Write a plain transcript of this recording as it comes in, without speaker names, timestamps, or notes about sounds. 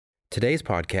Today's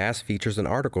podcast features an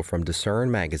article from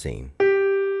Discern Magazine.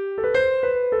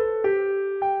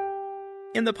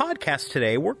 In the podcast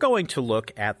today, we're going to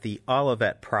look at the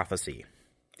Olivet Prophecy.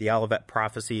 The Olivet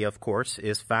Prophecy, of course,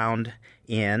 is found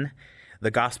in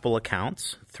the Gospel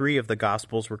accounts. 3 of the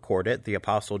Gospels record it. The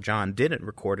Apostle John didn't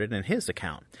record it in his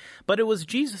account. But it was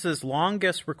Jesus'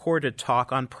 longest recorded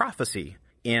talk on prophecy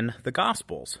in the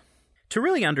Gospels. To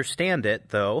really understand it,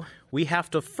 though, we have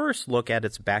to first look at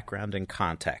its background and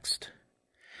context.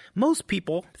 Most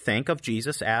people think of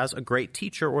Jesus as a great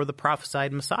teacher or the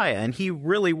prophesied Messiah, and he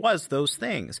really was those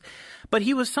things. But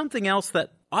he was something else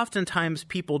that oftentimes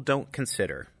people don't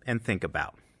consider and think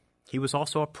about. He was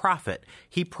also a prophet.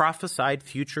 He prophesied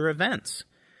future events.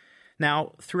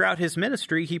 Now, throughout his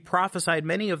ministry, he prophesied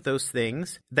many of those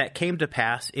things that came to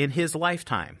pass in his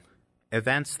lifetime,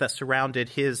 events that surrounded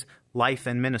his life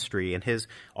and ministry and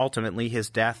ultimately his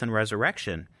death and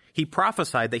resurrection. He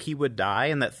prophesied that he would die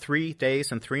and that 3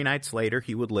 days and 3 nights later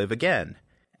he would live again.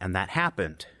 And that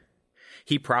happened.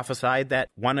 He prophesied that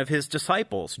one of his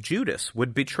disciples, Judas,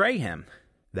 would betray him.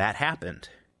 That happened.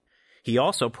 He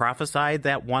also prophesied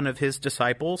that one of his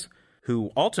disciples,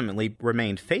 who ultimately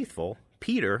remained faithful,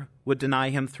 Peter, would deny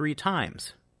him 3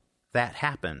 times. That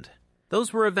happened.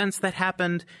 Those were events that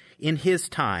happened in his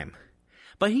time.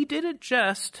 But he didn't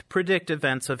just predict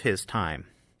events of his time.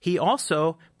 He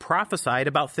also prophesied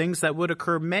about things that would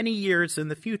occur many years in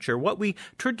the future, what we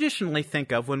traditionally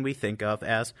think of when we think of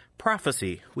as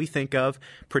prophecy. We think of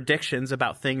predictions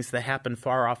about things that happen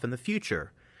far off in the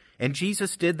future. And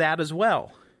Jesus did that as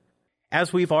well.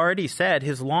 As we've already said,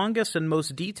 his longest and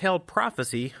most detailed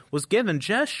prophecy was given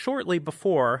just shortly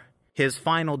before his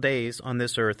final days on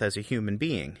this earth as a human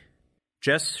being.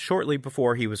 Just shortly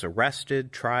before he was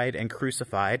arrested, tried, and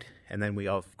crucified, and then we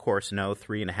of course know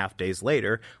 3.5 days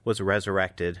later was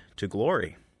resurrected to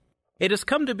glory. It has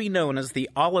come to be known as the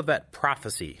Olivet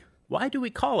Prophecy. Why do we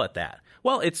call it that?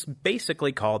 Well, it's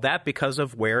basically called that because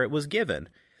of where it was given.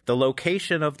 The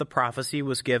location of the prophecy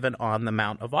was given on the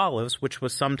Mount of Olives, which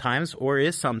was sometimes or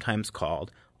is sometimes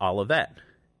called Olivet.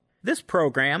 This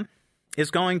program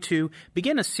is going to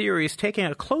begin a series taking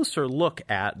a closer look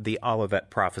at the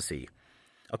Olivet Prophecy.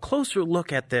 A closer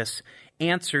look at this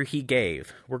answer he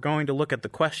gave. We're going to look at the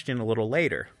question a little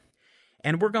later.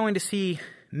 And we're going to see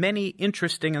many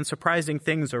interesting and surprising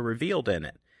things are revealed in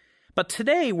it. But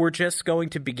today we're just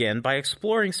going to begin by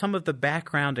exploring some of the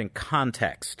background and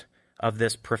context of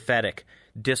this prophetic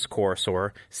discourse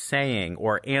or saying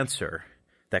or answer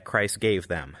that Christ gave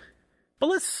them. But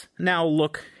let's now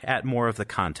look at more of the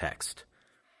context.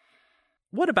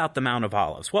 What about the Mount of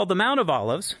Olives? Well, the Mount of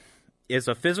Olives is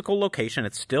a physical location,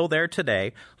 it's still there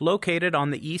today, located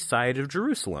on the east side of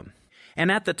Jerusalem.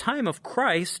 And at the time of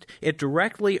Christ, it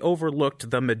directly overlooked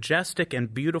the majestic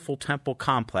and beautiful temple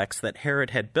complex that Herod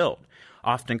had built,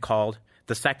 often called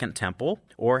the Second Temple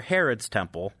or Herod's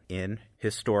Temple in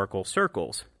historical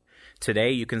circles.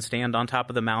 Today, you can stand on top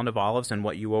of the Mount of Olives, and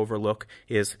what you overlook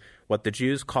is what the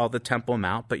Jews call the Temple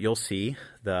Mount, but you'll see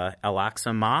the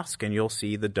Al-Aqsa Mosque, and you'll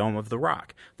see the Dome of the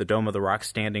Rock. The Dome of the Rock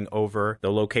standing over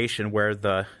the location where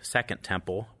the Second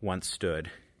Temple once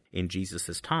stood in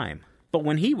Jesus' time. But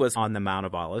when he was on the Mount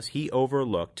of Olives, he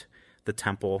overlooked the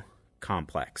temple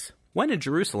complex. When in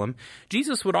Jerusalem,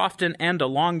 Jesus would often end a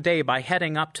long day by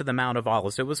heading up to the Mount of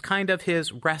Olives. It was kind of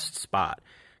his rest spot,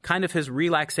 kind of his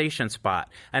relaxation spot,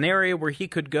 an area where he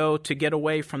could go to get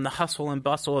away from the hustle and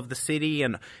bustle of the city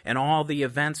and all the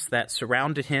events that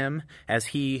surrounded him as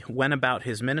he went about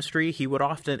his ministry. He would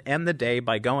often end the day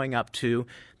by going up to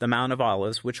the Mount of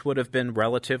Olives, which would have been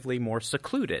relatively more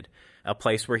secluded, a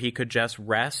place where he could just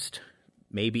rest,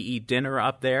 maybe eat dinner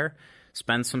up there,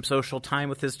 spend some social time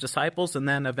with his disciples, and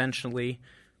then eventually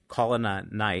call it a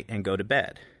night and go to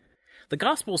bed. The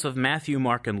Gospels of Matthew,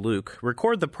 Mark, and Luke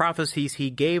record the prophecies he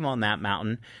gave on that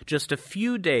mountain just a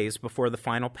few days before the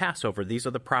final Passover. These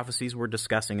are the prophecies we're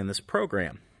discussing in this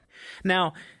program.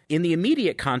 Now, in the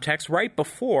immediate context, right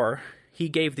before he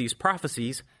gave these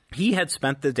prophecies, he had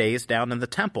spent the days down in the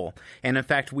temple. And in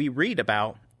fact, we read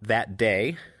about that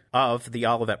day of the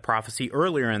Olivet Prophecy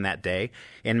earlier in that day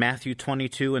in Matthew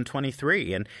 22 and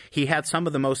 23. And he had some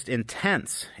of the most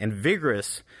intense and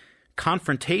vigorous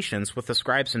confrontations with the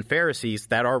scribes and Pharisees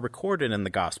that are recorded in the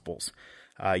Gospels.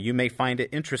 You may find it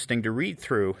interesting to read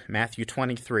through Matthew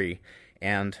 23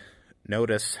 and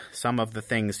notice some of the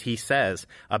things he says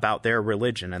about their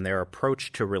religion and their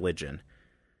approach to religion.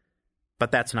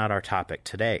 But that's not our topic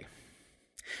today.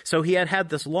 So he had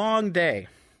this long day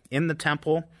in the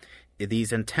temple,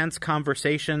 these intense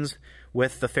conversations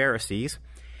with the Pharisees,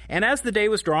 and as the day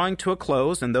was drawing to a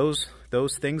close and those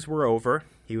things were over,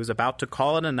 he was about to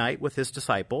call it a night with his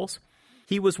disciples.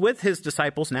 He was with his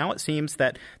disciples. Now it seems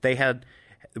that they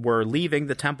were leaving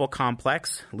the temple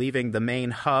complex, leaving the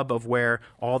main hub of where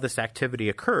all this activity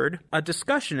occurred. A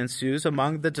discussion ensues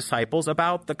among the disciples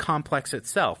about the complex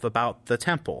itself, about the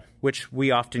temple, which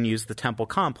we often use the temple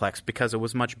complex because it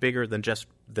was much bigger than just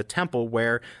the temple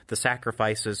where the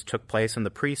sacrifices took place and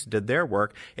the priests did their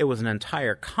work. It was an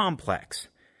entire complex.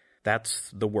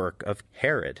 That's the work of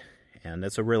Herod, and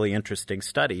it's a really interesting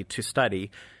study to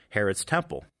study Herod's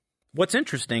temple. What's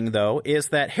interesting, though, is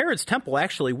that Herod's temple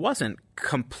actually wasn't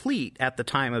complete at the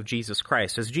time of Jesus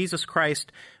Christ. As Jesus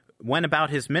Christ went about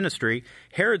his ministry,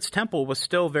 Herod's temple was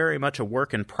still very much a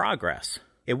work in progress.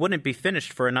 It wouldn't be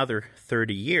finished for another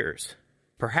 30 years.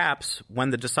 Perhaps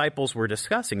when the disciples were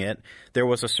discussing it, there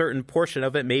was a certain portion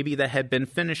of it maybe that had been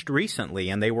finished recently,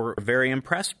 and they were very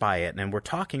impressed by it, and were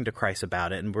talking to Christ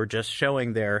about it, and were just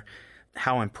showing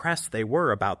how impressed they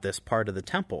were about this part of the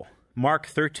temple. Mark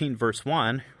 13, verse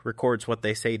 1, records what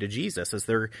they say to Jesus. As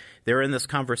they're in this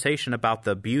conversation about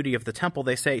the beauty of the temple,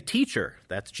 they say, "Teacher,"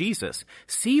 that's Jesus,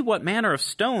 "see what manner of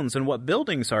stones and what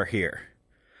buildings are here."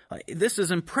 This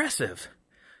is impressive.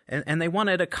 And they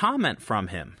wanted a comment from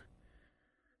him.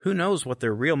 Who knows what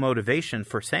their real motivation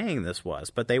for saying this was,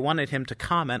 but they wanted him to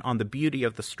comment on the beauty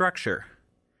of the structure.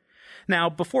 Now,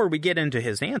 before we get into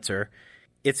his answer,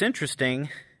 it's interesting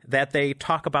that they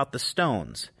talk about the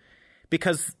stones.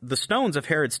 Because the stones of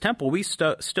Herod's temple, we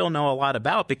still know a lot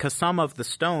about, because some of the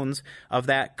stones of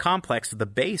that complex, the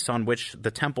base on which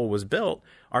the temple was built,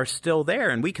 are still there,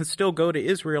 and we can still go to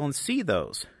Israel and see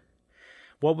those.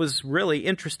 What was really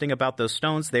interesting about those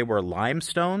stones, they were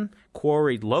limestone,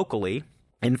 quarried locally,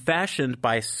 and fashioned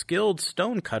by skilled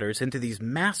stone cutters into these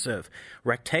massive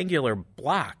rectangular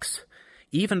blocks.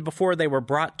 Even before they were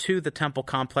brought to the temple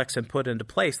complex and put into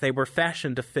place, they were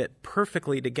fashioned to fit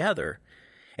perfectly together.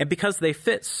 And because they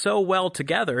fit so well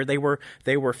together, they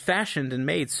were fashioned and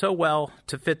made so well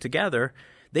to fit together,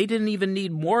 they didn't even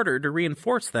need mortar to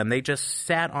reinforce them. They just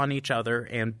sat on each other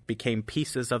and became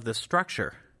pieces of the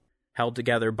structure, held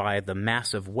together by the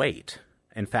massive weight.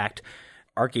 In fact,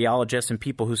 archaeologists and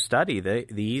people who study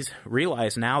these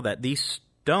realize now that these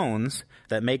stones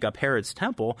that make up Herod's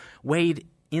temple weighed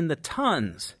in the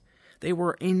tons. They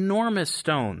were enormous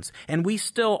stones, and we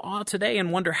still awe today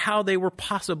and wonder how they were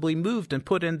possibly moved and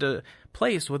put into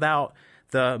place without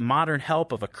the modern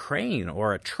help of a crane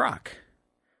or a truck.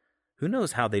 Who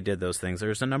knows how they did those things?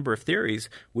 There's a number of theories.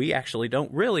 We actually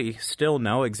don't really still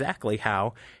know exactly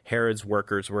how Herod's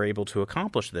workers were able to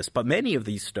accomplish this, but many of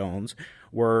these stones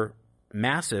were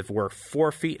massive, were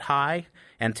 4 feet high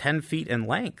and 10 feet in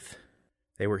length.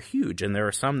 They were huge, and there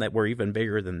are some that were even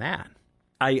bigger than that.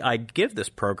 I give this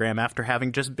program after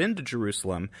having just been to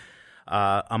Jerusalem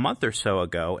a month or so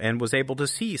ago and was able to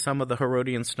see some of the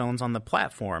Herodian stones on the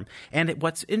platform. And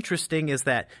what's interesting is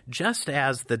that just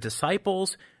as the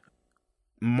disciples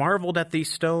marveled at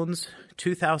these stones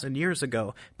 2,000 years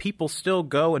ago, people still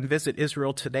go and visit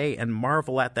Israel today and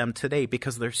marvel at them today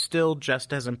because they're still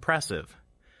just as impressive.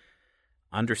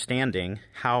 Understanding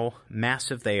how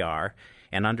massive they are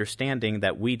and understanding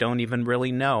that we don't even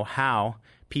really know how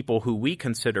people who we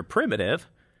consider primitive,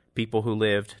 people who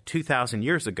lived 2,000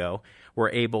 years ago, were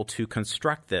able to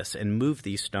construct this and move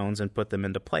these stones and put them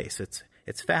into place.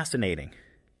 It's fascinating.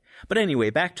 But anyway,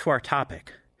 back to our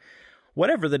topic.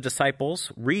 Whatever the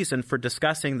disciples' reason for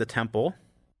discussing the temple,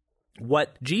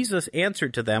 what Jesus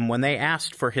answered to them when they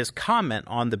asked for his comment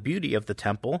on the beauty of the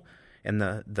temple and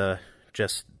the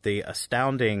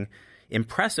astounding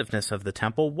impressiveness of the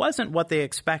temple wasn't what they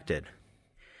expected.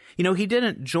 You know, he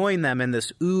didn't join them in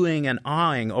this oohing and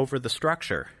aahing over the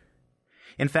structure.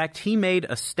 In fact, he made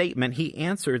a statement, he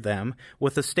answered them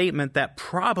with a statement that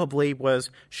probably was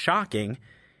shocking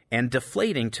and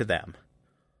deflating to them.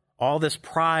 All this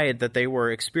pride that they were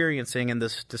experiencing in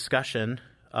this discussion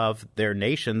of their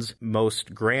nation's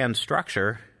most grand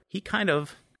structure, he kind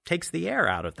of takes the air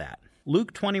out of that.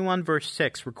 Luke 21, verse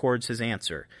 6 records his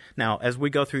answer. Now, as we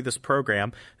go through this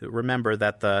program, remember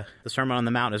that the Sermon on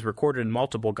the Mount is recorded in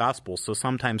multiple Gospels, so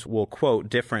sometimes we'll quote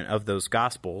different of those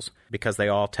Gospels because they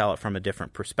all tell it from a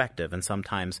different perspective, and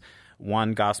sometimes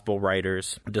one Gospel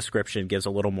writer's description gives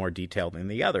a little more detail than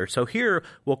the other. So here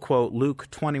we'll quote Luke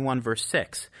 21, verse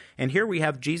 6, and here we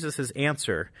have Jesus'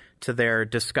 answer to their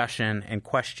discussion and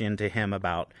question to him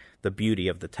about the beauty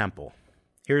of the temple.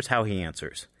 Here's how he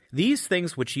answers. "These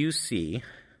things which you see,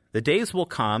 the days will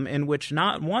come in which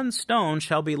not one stone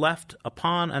shall be left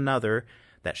upon another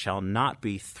that shall not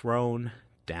be thrown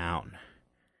down."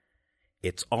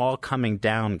 It's all coming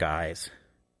down, guys.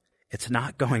 It's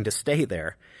not going to stay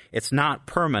there. It's not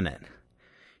permanent.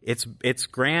 It's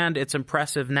grand, it's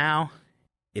impressive now.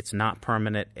 It's not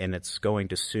permanent, and it's going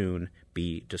to soon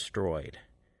be destroyed.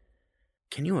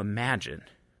 Can you imagine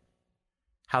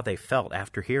how they felt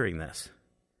after hearing this?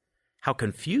 How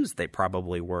confused they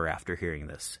probably were after hearing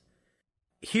this.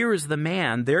 Here is the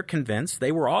man, they're convinced,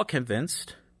 they were all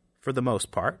convinced, for the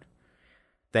most part,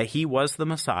 that he was the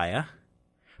Messiah,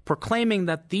 proclaiming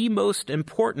that the most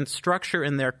important structure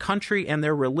in their country and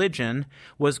their religion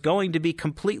was going to be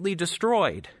completely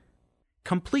destroyed.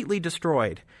 Completely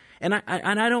destroyed. And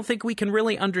I don't think we can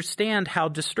really understand how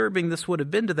disturbing this would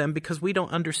have been to them, because we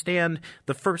don't understand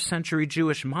the first century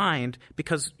Jewish mind,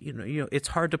 because you know it's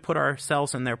hard to put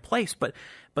ourselves in their place. But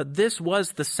this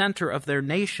was the center of their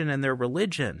nation and their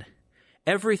religion.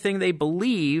 Everything they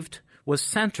believed was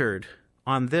centered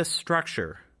on this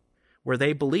structure, where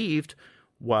they believed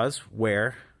was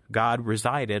where God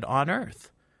resided on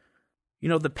earth. You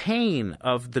know, the pain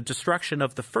of the destruction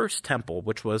of the first temple,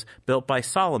 which was built by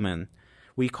Solomon,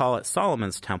 we call it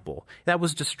Solomon's temple, that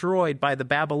was destroyed by the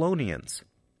Babylonians.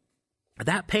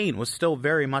 That pain was still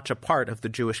very much a part of the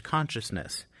Jewish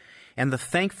consciousness. And the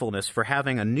thankfulness for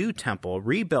having a new temple, a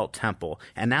rebuilt temple,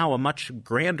 and now a much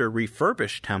grander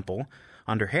refurbished temple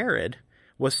under Herod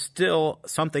was still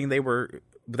something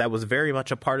that was very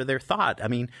much a part of their thought. I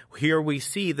mean, here we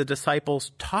see the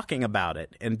disciples talking about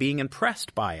it and being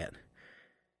impressed by it.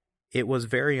 It was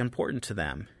very important to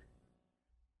them.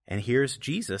 And here's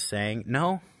Jesus saying,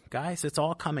 no, guys, it's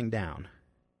all coming down.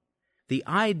 The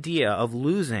idea of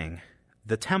losing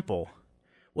the temple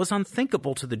was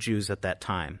unthinkable to the Jews at that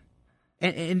time.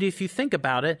 And if you think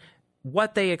about it,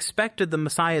 what they expected the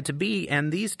Messiah to be,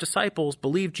 and these disciples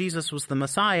believed Jesus was the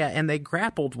Messiah, and they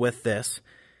grappled with this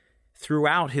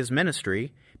throughout his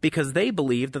ministry, because they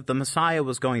believed that the Messiah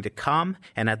was going to come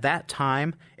and at that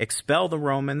time expel the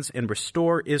Romans and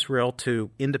restore Israel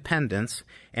to independence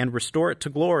and restore it to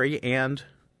glory and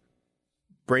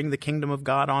bring the kingdom of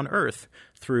God on earth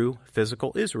through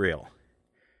physical Israel.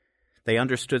 They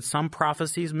understood some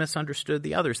prophecies, misunderstood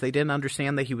the others. They didn't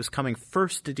understand that he was coming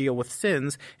first to deal with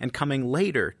sins and coming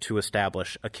later to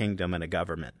establish a kingdom and a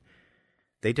government.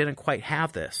 They didn't quite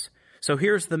have this. So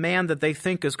here's the man that they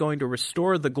think is going to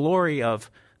restore the glory of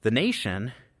the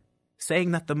nation, saying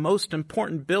that the most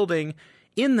important building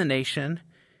in the nation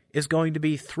is going to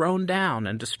be thrown down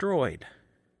and destroyed.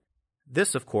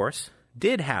 This, of course,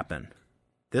 did happen.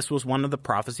 This was one of the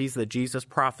prophecies that Jesus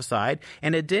prophesied,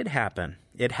 and it did happen.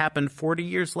 It happened 40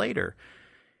 years later.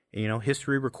 You know,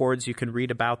 history records, you can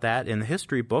read about that in the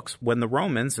history books, when the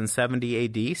Romans in 70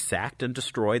 A.D. sacked and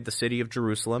destroyed the city of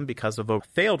Jerusalem because of a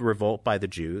failed revolt by the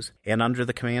Jews, and under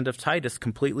the command of Titus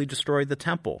completely destroyed the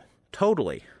temple.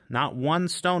 Totally. Not one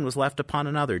stone was left upon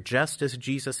another, just as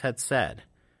Jesus had said.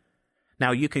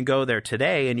 Now, you can go there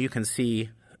today and you can see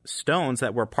stones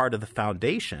that were part of the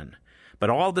foundation, but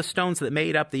all the stones that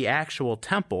made up the actual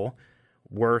temple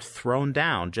were thrown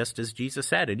down, just as Jesus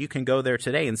said. And you can go there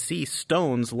today and see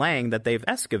stones laying that they've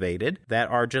excavated that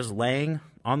are just laying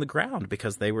on the ground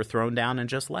because they were thrown down and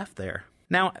just left there.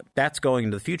 Now, that's going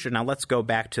into the future. Now, let's go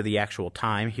back to the actual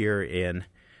time here in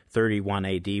 31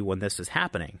 A.D. when this is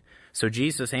happening. So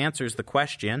Jesus answers the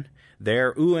question.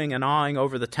 They're oohing and awing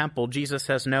over the temple. Jesus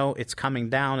says, no, it's coming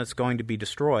down. It's going to be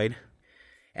destroyed.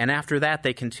 And after that,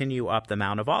 they continue up the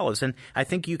Mount of Olives. And I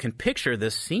think you can picture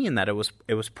this scene, that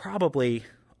there was probably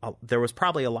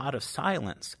a lot of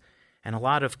silence and a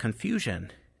lot of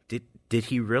confusion. Did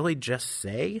he really just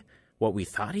say what we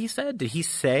thought he said? Did he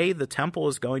say the temple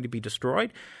is going to be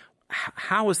destroyed?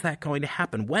 How is that going to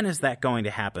happen? When is that going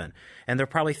to happen? And they're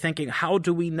probably thinking, how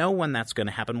do we know when that's going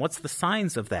to happen? What's the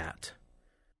signs of that?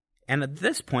 And at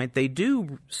this point, they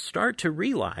do start to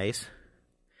realize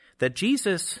that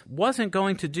Jesus wasn't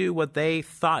going to do what they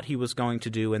thought he was going to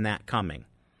do in that coming.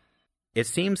 It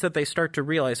seems that they start to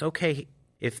realize, okay,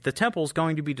 if the temple is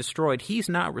going to be destroyed, he's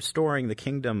not restoring the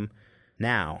kingdom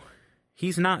now.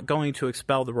 He's not going to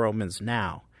expel the Romans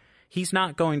now. He's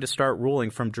not going to start ruling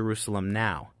from Jerusalem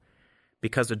now,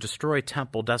 because a destroyed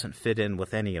temple doesn't fit in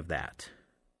with any of that.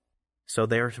 So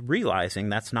they're realizing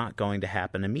that's not going to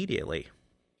happen immediately.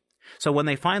 So when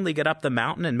they finally get up the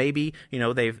mountain and maybe,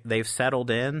 they've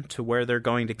settled in to where they're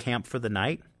going to camp for the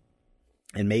night,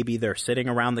 and maybe they're sitting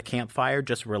around the campfire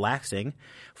just relaxing,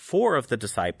 4 of the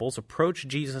disciples approach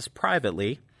Jesus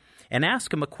privately and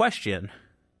ask him a question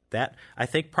that I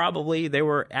think probably they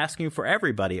were asking for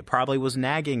everybody. It probably was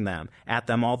nagging them at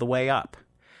them all the way up.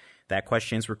 That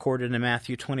question is recorded in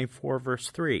Matthew 24, verse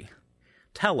 3.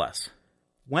 Tell us,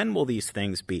 when will these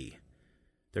things be?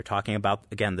 They're talking about,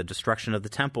 again, the destruction of the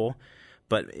temple,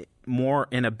 but more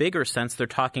in a bigger sense, they're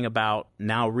talking about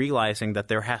now realizing that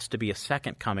there has to be a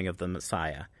second coming of the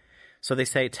Messiah. So they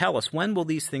say, tell us, when will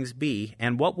these things be,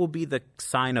 and what will be the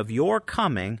sign of your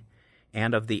coming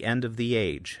and of the end of the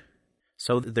age.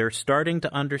 So they're starting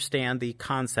to understand the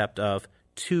concept of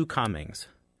two comings,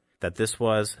 that this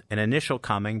was an initial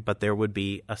coming, but there would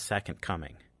be a second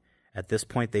coming. At this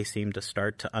point, they seem to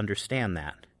start to understand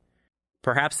that.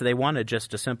 Perhaps they wanted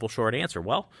just a simple short answer.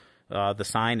 Well, the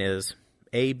sign is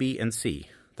A, B, and C.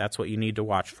 That's what you need to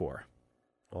watch for.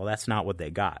 Well, that's not what they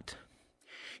got.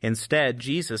 Instead,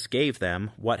 Jesus gave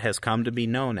them what has come to be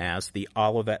known as the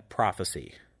Olivet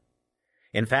Prophecy.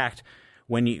 In fact,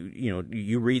 when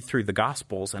you read through the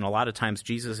Gospels, and a lot of times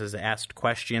Jesus is asked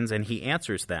questions and he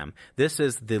answers them. This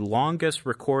is the longest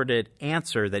recorded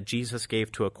answer that Jesus gave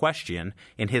to a question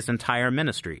in his entire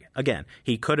ministry. Again,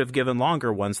 he could have given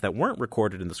longer ones that weren't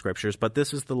recorded in the Scriptures, but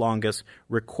this is the longest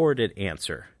recorded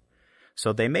answer.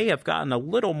 So they may have gotten a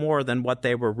little more than what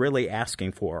they were really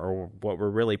asking for or what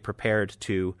were really prepared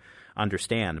to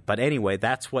understand. But anyway,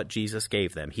 that's what Jesus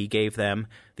gave them. He gave them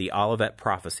the Olivet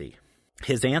Prophecy.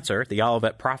 His answer, the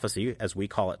Olivet Prophecy, as we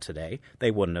call it today,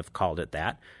 they wouldn't have called it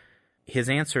that. His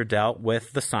answer dealt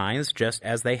with the signs, just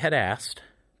as they had asked,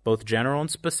 both general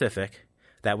and specific,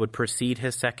 that would precede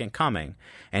his second coming.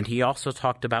 And he also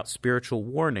talked about spiritual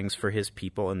warnings for his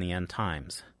people in the end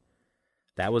times.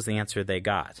 That was the answer they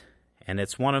got. And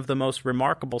it's one of the most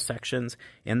remarkable sections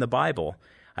in the Bible.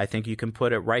 I think you can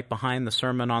put it right behind the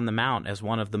Sermon on the Mount as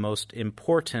one of the most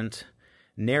important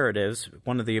narratives,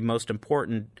 one of the most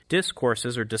important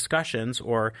discourses or discussions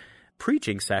or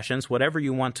preaching sessions, whatever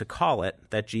you want to call it,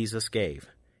 that Jesus gave.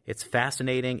 It's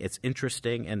fascinating, it's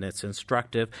interesting, and it's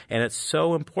instructive, and it's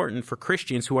so important for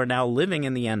Christians who are now living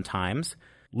in the end times,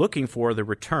 looking for the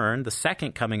return, the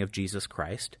second coming of Jesus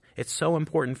Christ. It's so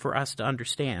important for us to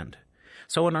understand.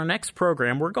 So in our next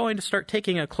program, we're going to start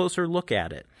taking a closer look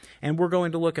at it, and we're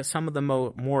going to look at some of the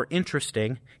more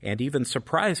interesting and even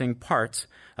surprising parts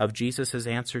of Jesus'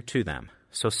 answer to them.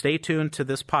 So stay tuned to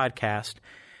this podcast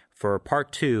for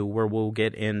part 2, where we'll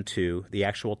get into the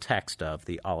actual text of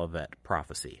the Olivet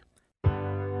Prophecy.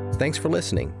 Thanks for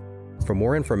listening. For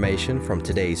more information from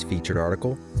today's featured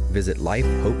article, visit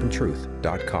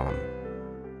lifehopeandtruth.com.